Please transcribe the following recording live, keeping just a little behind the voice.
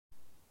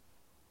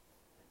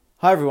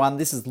Hi everyone,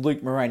 this is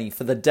Luke Moroney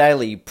for the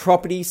Daily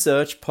Property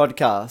Search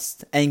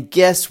Podcast. And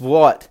guess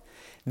what?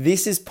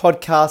 This is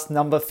podcast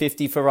number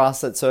 50 for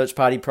us at Search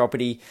Party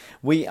Property.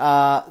 We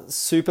are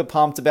super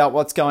pumped about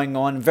what's going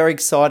on. Very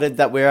excited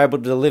that we're able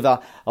to deliver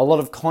a lot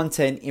of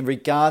content in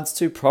regards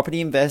to property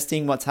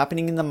investing, what's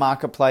happening in the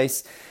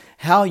marketplace,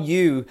 how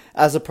you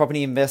as a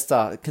property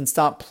investor can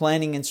start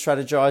planning and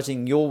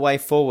strategizing your way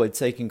forward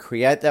so you can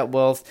create that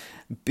wealth,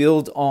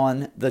 build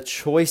on the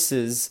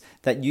choices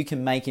that you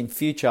can make in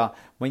future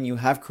when you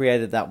have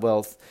created that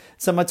wealth.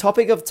 So my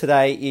topic of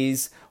today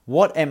is,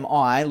 what am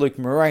I, Luke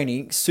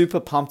Moroney, super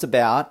pumped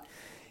about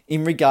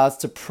in regards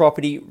to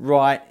property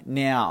right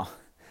now?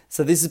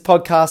 So this is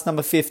podcast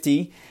number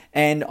 50,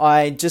 and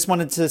I just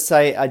wanted to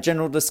say a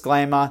general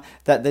disclaimer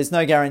that there's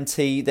no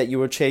guarantee that you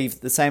will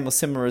achieve the same or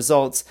similar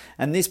results,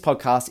 and this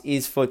podcast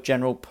is for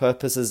general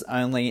purposes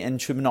only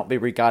and should not be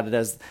regarded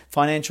as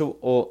financial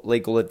or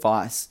legal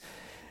advice.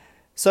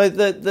 So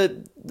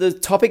the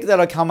topic that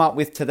I come up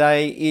with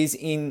today is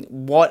in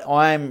what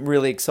I'm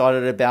really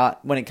excited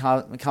about when it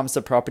comes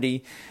to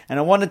property. And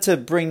I wanted to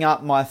bring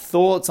up my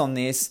thoughts on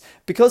this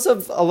because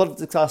of a lot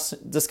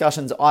of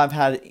discussions I've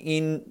had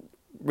in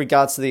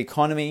regards to the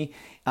economy,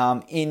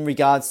 in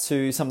regards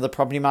to some of the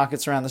property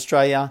markets around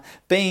Australia,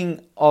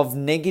 being of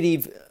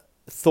negative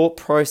thought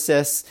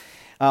process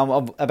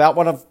about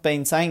what I've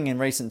been saying in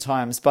recent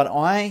times. But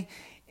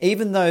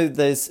even though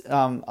there's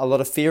a lot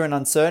of fear and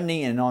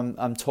uncertainty, and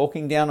I'm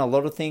talking down a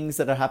lot of things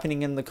that are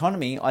happening in the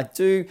economy, I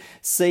do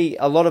see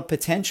a lot of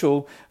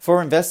potential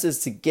for investors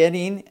to get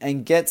in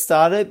and get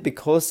started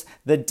because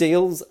the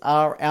deals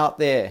are out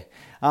there.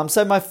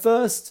 So my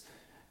first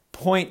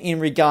point in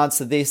regards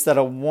to this that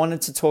I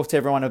wanted to talk to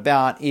everyone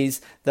about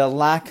is the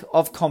lack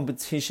of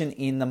competition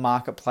in the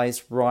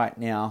marketplace right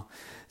now.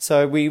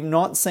 So we're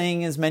not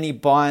seeing as many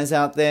buyers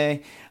out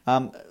there.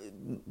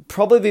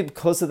 Probably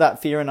because of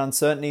that fear and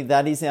uncertainty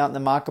that is out in the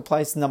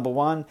marketplace, number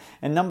one.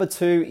 And number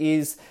two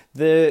is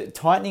the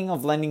tightening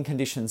of lending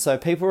conditions. So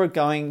people are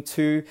going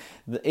to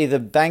either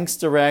banks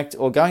direct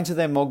or going to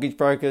their mortgage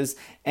brokers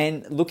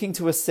and looking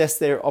to assess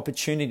their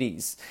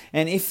opportunities.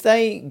 And if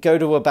they go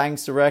to a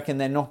banks direct and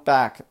they're knocked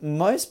back,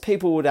 most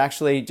people would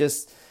actually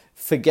just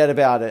forget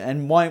about it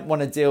and won't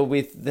want to deal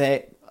with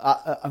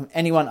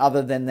anyone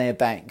other than their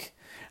bank.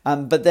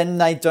 But then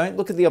they don't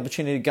look at the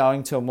opportunity of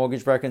going to a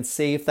mortgage broker and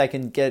see if they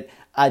can get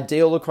a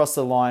deal across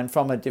the line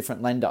from a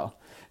different lender.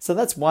 So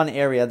that's one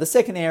area. The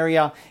second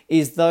area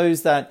is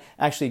those that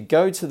actually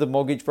go to the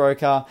mortgage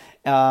broker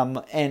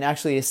and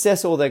actually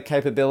assess all their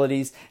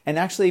capabilities and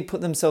actually put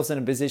themselves in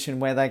a position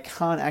where they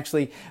can't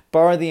actually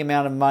borrow the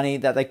amount of money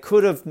that they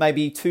could have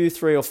maybe 2,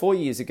 3 or 4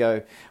 years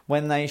ago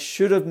when they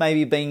should have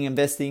maybe been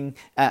investing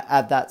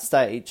at that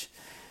stage.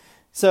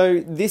 So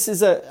this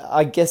is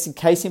a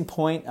case in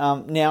point.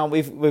 Now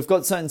we've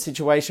got certain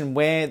situation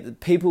where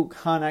people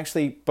can't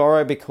actually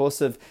borrow because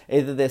of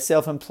either they're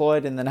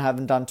self-employed and then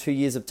haven't done 2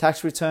 years of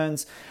tax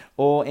returns,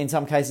 or in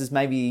some cases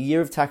maybe a year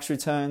of tax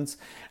returns.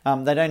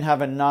 They don't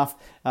have enough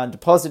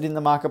deposit in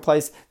the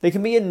marketplace. There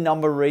can be a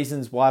number of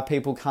reasons why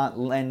people can't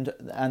lend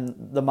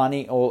the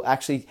money or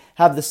actually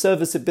have the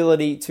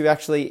serviceability to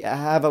actually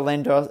have a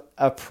lender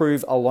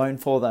approve a loan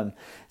for them.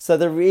 So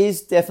there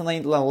is definitely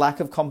a lack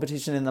of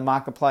competition in the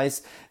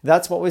marketplace.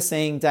 That's what we're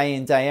seeing day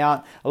in, day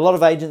out. A lot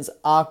of agents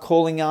are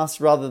calling us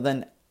rather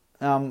than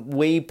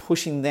we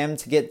pushing them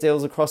to get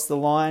deals across the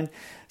line.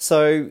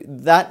 So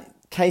that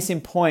case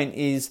in point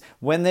is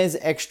when there's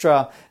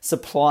extra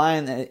supply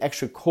and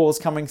extra calls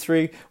coming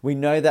through, we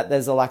know that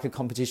there's a lack of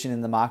competition in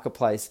the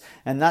marketplace.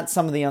 And that's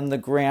some of the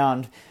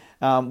underground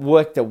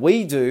work that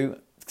we do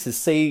to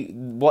see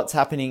what's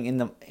happening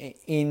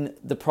in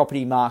the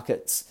property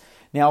markets.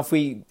 Now,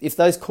 if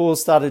those calls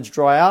started to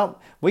dry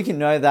up, we can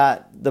know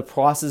that the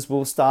prices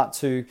will start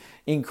to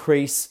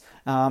increase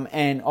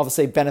and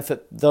obviously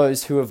benefit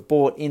those who have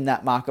bought in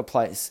that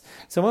marketplace.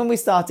 So when we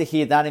start to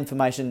hear that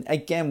information,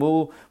 again,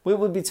 we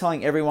will be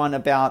telling everyone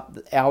about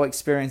our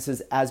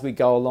experiences as we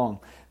go along.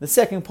 The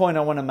second point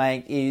I want to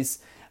make is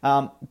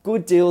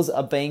good deals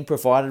are being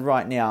provided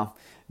right now.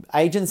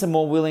 Agents are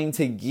more willing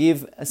to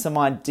give some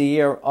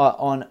idea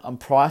on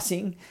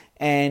pricing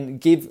and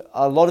give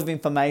a lot of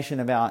information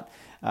about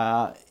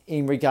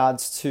in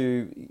regards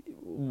to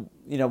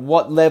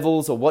what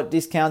levels or what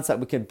discounts that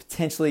we could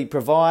potentially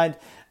provide,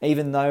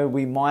 even though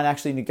we might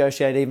actually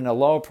negotiate even a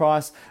lower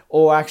price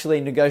or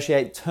actually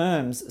negotiate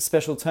terms,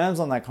 special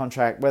terms on that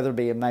contract, whether it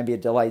be maybe a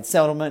delayed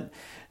settlement,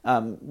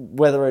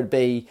 whether it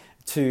be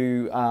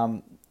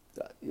to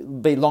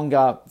be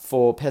longer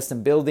for pest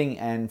and building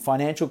and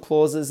financial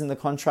clauses in the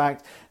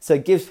contract. So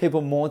it gives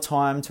people more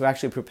time to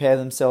actually prepare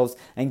themselves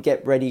and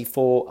get ready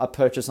for a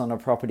purchase on a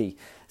property.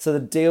 So the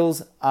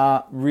deals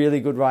are really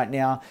good right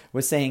now.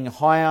 We're seeing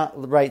higher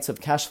rates of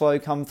cash flow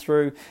come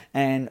through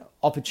and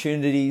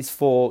opportunities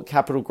for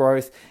capital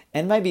growth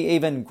and maybe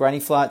even granny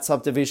flat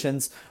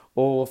subdivisions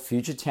or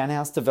future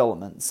townhouse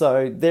development.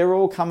 So they're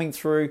all coming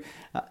through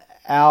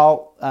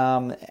our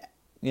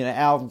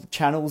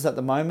channels at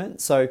the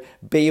moment. So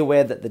be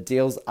aware that the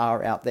deals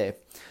are out there.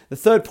 The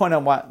third point I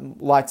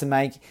would like to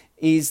make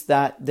is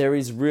that there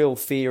is real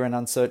fear and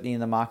uncertainty in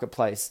the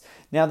marketplace.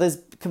 Now, there's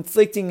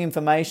conflicting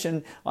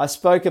information. I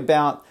spoke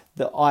about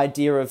the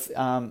idea of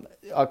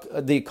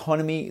the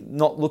economy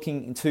not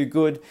looking too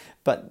good,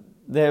 but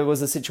there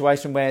was a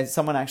situation where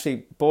someone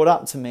actually brought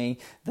up to me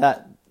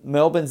that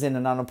Melbourne's in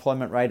an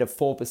unemployment rate of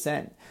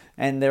 4%,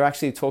 and they're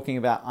actually talking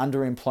about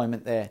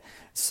underemployment there.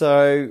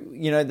 So,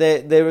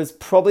 there was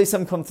probably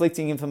some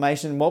conflicting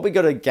information. What we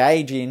got to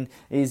gauge in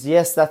is,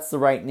 yes, that's the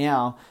rate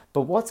now,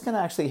 but what's going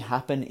to actually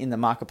happen in the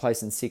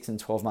marketplace in 6 and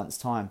 12 months'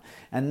 time?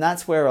 And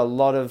that's where a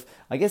lot of,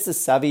 I guess, the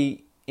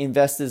savvy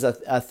investors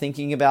are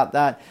thinking about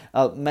that.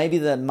 Maybe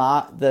the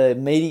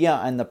media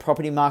and the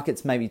property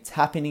markets may be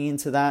tapping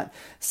into that,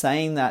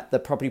 saying that the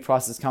property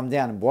prices come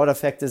down. What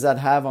effect does that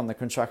have on the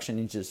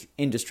construction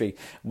industry?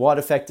 What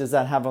effect does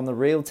that have on the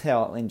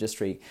retail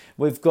industry?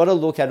 We've got to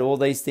look at all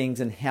these things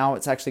and how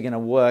it's actually going to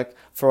work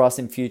for us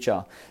in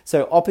future.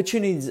 So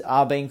opportunities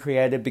are being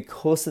created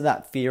because of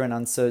that fear and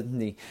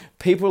uncertainty.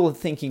 People are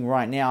thinking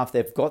right now, if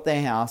they've got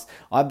their house,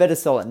 I better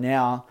sell it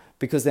now,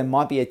 because there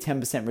might be a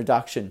 10%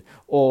 reduction,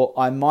 or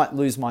I might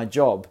lose my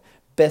job.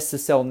 Best to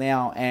sell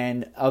now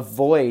and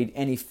avoid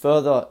any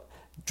further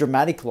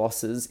dramatic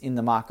losses in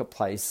the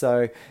marketplace.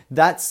 So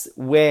that's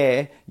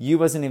where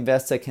you as an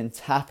investor can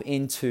tap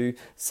into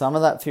some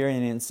of that fear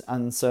and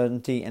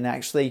uncertainty and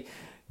actually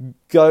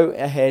go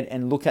ahead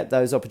and look at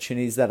those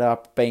opportunities that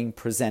are being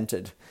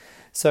presented.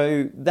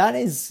 So that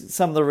is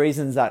some of the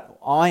reasons that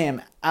I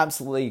am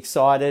absolutely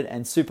excited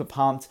and super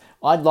pumped.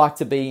 I'd like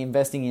to be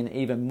investing in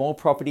even more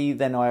property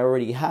than I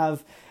already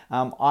have.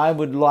 I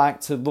would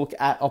like to look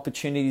at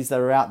opportunities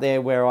that are out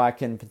there where I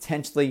can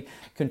potentially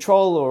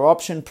control or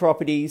option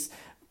properties.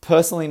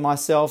 Personally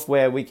myself,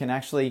 where we can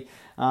actually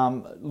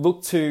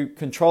look to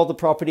control the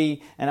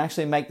property and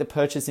actually make the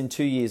purchase in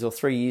 2 years or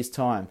 3 years'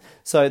 time.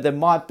 So there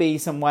might be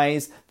some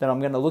ways that I'm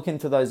going to look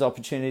into those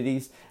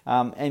opportunities,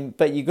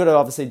 but you've got to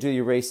obviously do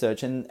your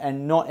research,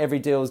 and not every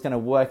deal is going to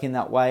work in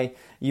that way.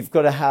 You've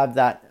got to have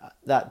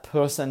that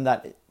person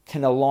that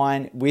can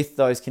align with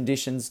those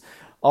conditions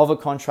of a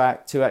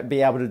contract to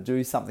be able to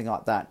do something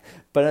like that.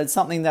 But it's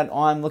something that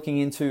I'm looking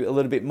into a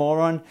little bit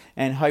more on,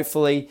 and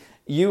hopefully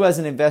you as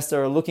an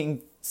investor are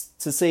looking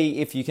to see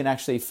if you can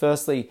actually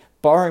firstly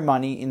borrow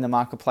money in the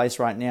marketplace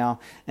right now,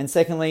 and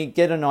secondly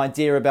get an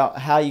idea about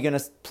how you're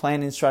going to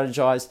plan and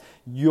strategize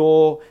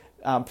your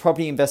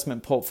property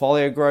investment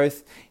portfolio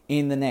growth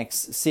in the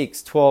next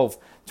 6, 12,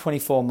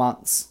 24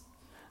 months.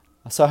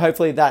 So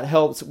hopefully that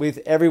helps with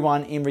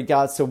everyone in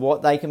regards to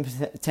what they can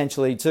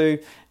potentially do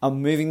on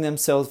moving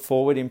themselves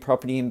forward in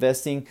property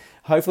investing.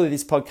 Hopefully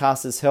this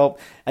podcast has helped.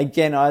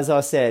 Again, as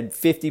I said,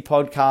 50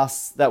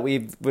 podcasts that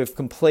we've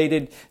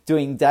completed,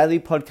 doing daily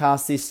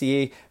podcasts this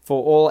year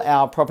for all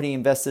our property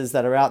investors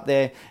that are out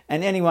there,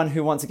 and anyone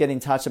who wants to get in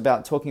touch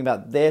about talking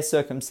about their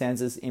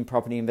circumstances in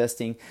property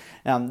investing,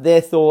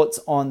 their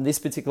thoughts on this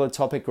particular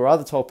topic or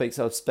other topics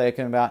I've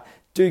spoken about.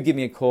 Do give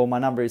me a call. My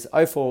number is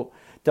 0400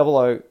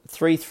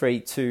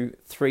 332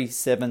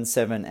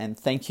 377, and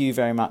thank you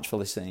very much for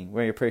listening.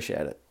 We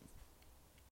appreciate it.